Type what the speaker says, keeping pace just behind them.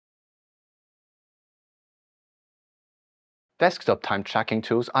Desktop time tracking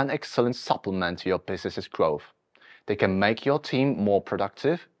tools are an excellent supplement to your business's growth. They can make your team more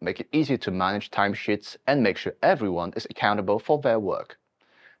productive, make it easier to manage timesheets, and make sure everyone is accountable for their work.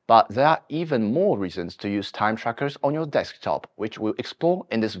 But there are even more reasons to use time trackers on your desktop, which we'll explore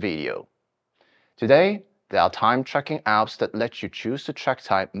in this video. Today, there are time tracking apps that let you choose to track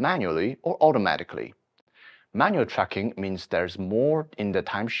time manually or automatically. Manual tracking means there's more in the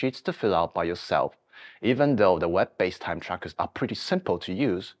timesheets to fill out by yourself. Even though the web-based time trackers are pretty simple to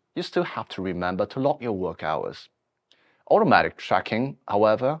use, you still have to remember to log your work hours. Automatic tracking,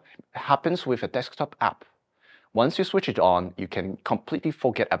 however, happens with a desktop app. Once you switch it on, you can completely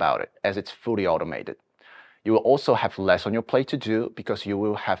forget about it as it's fully automated. You will also have less on your plate to do because you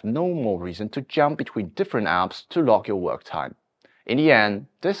will have no more reason to jump between different apps to log your work time. In the end,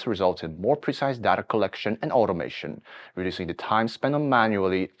 this results in more precise data collection and automation, reducing the time spent on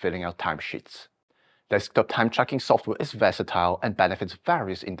manually filling out timesheets. Desktop time tracking software is versatile and benefits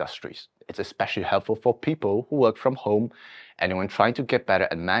various industries. It's especially helpful for people who work from home, anyone trying to get better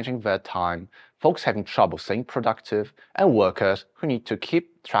at managing their time, folks having trouble staying productive, and workers who need to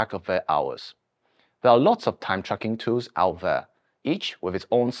keep track of their hours. There are lots of time tracking tools out there, each with its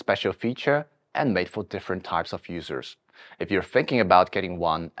own special feature and made for different types of users. If you're thinking about getting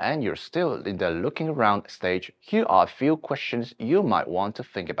one and you're still in the looking around stage, here are a few questions you might want to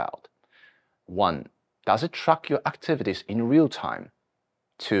think about. 1. Does it track your activities in real time?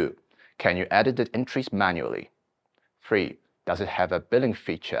 2. Can you edit the entries manually? 3. Does it have a billing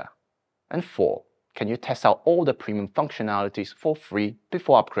feature? And 4. Can you test out all the premium functionalities for free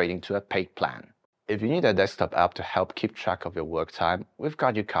before upgrading to a paid plan? If you need a desktop app to help keep track of your work time, we've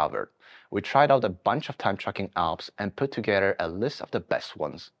got you covered. We tried out a bunch of time tracking apps and put together a list of the best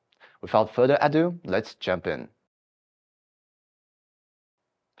ones. Without further ado, let's jump in.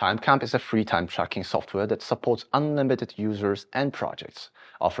 TimeCamp is a free time tracking software that supports unlimited users and projects,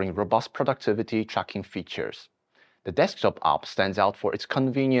 offering robust productivity tracking features. The desktop app stands out for its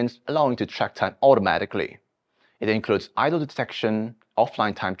convenience, allowing to track time automatically. It includes idle detection,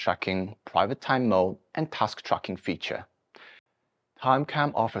 offline time tracking, private time mode, and task tracking feature.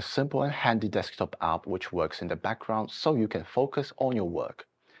 TimeCamp offers a simple and handy desktop app which works in the background so you can focus on your work.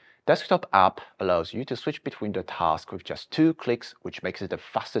 Desktop app allows you to switch between the tasks with just 2 clicks, which makes it the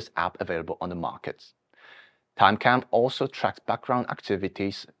fastest app available on the market. TimeCamp also tracks background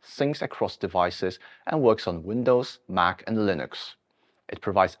activities, syncs across devices, and works on Windows, Mac, and Linux. It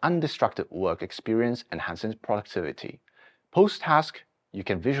provides undistracted work experience, enhancing productivity. Post-task, you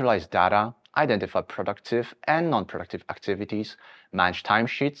can visualize data, identify productive and non-productive activities, manage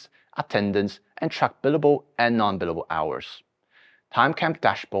timesheets, attendance, and track billable and non-billable hours. TimeCamp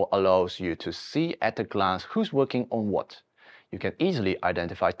dashboard allows you to see at a glance who's working on what. You can easily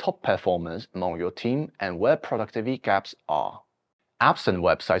identify top performers among your team and where productivity gaps are. Apps and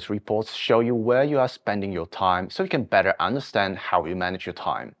websites reports show you where you are spending your time so you can better understand how you manage your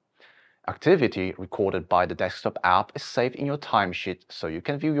time. Activity recorded by the desktop app is saved in your timesheet so you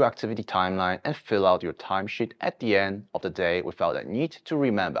can view your activity timeline and fill out your timesheet at the end of the day without a need to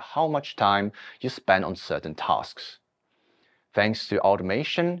remember how much time you spend on certain tasks. Thanks to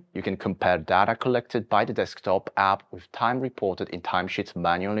automation, you can compare data collected by the desktop app with time reported in timesheets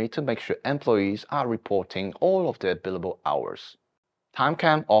manually to make sure employees are reporting all of their billable hours.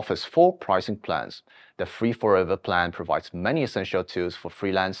 TimeCamp offers 4 pricing plans. The Free Forever plan provides many essential tools for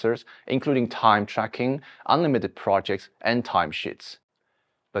freelancers, including time tracking, unlimited projects, and timesheets.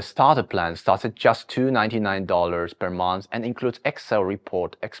 The starter plan starts at just $299 per month and includes Excel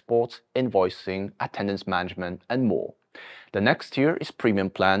report exports, invoicing, attendance management, and more. The next tier is Premium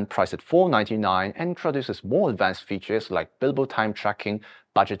Plan, priced at $499 and introduces more advanced features like billable time tracking,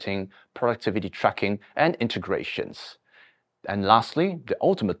 budgeting, productivity tracking, and integrations. And lastly, the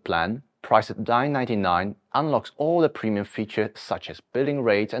Ultimate Plan, priced at $999, unlocks all the premium features such as billing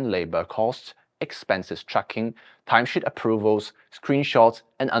rates and labor costs, expenses tracking, timesheet approvals, screenshots,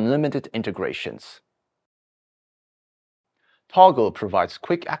 and unlimited integrations. Toggle provides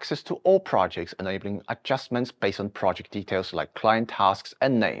quick access to all projects, enabling adjustments based on project details like client tasks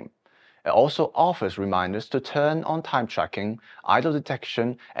and name. It also offers reminders to turn on time tracking, idle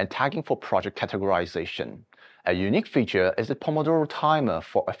detection, and tagging for project categorization. A unique feature is the Pomodoro timer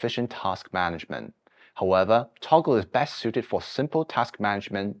for efficient task management. However, Toggle is best suited for simple task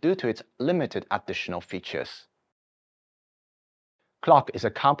management due to its limited additional features. Clock is a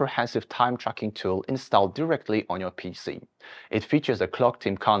comprehensive time tracking tool installed directly on your PC. It features a Clock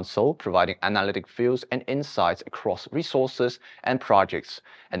Team console, providing analytic views and insights across resources and projects,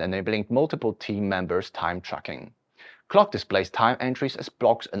 and enabling multiple team members' time tracking. Clock displays time entries as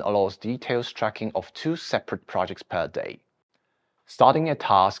blocks and allows detailed tracking of 2 separate projects per day. Starting a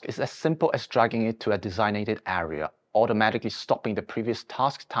task is as simple as dragging it to a designated area, automatically stopping the previous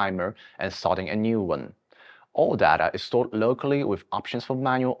task timer and starting a new one. All data is stored locally with options for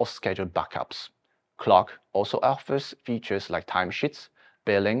manual or scheduled backups. Clock also offers features like timesheets,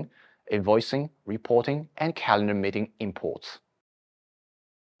 billing, invoicing, reporting, and calendar meeting imports.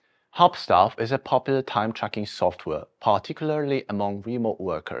 Hubstaff is a popular time tracking software, particularly among remote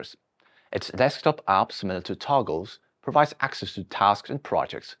workers. Its desktop app, similar to Toggles, provides access to tasks and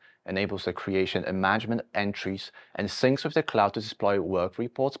projects, enables the creation and management of entries, and syncs with the cloud to display work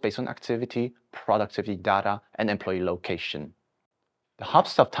reports based on activity, productivity data, and employee location. The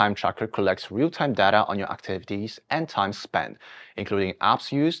Hubstaff Time Tracker collects real-time data on your activities and time spent, including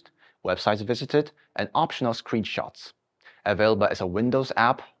apps used, websites visited, and optional screenshots. Available as a Windows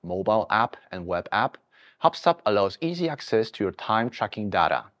app, mobile app, and web app, Hubstaff allows easy access to your time tracking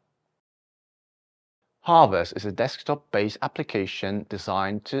data. Harvest is a desktop-based application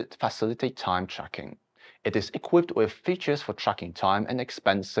designed to facilitate time tracking. It is equipped with features for tracking time and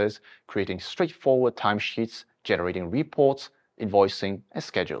expenses, creating straightforward timesheets, generating reports, invoicing, and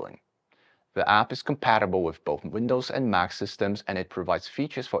scheduling. The app is compatible with both Windows and Mac systems, and it provides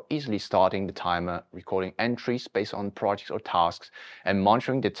features for easily starting the timer, recording entries based on projects or tasks, and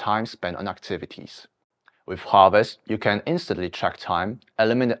monitoring the time spent on activities. With Harvest, you can instantly track time,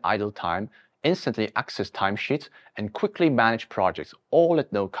 eliminate idle time, instantly access timesheets, and quickly manage projects, all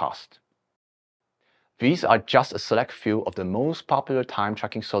at no cost. These are just a select few of the most popular time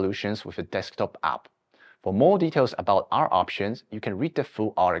tracking solutions with a desktop app. For more details about our options, you can read the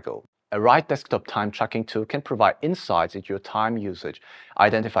full article. A Right desktop time tracking tool can provide insights into your time usage,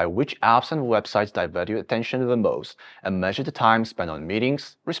 identify which apps and websites divert your attention the most, and measure the time spent on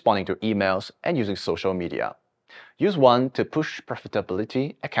meetings, responding to emails, and using social media. Use one to push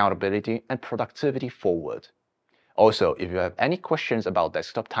profitability, accountability, and productivity forward. Also, if you have any questions about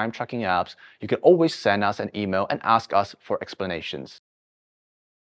desktop time tracking apps, you can always send us an email and ask us for explanations.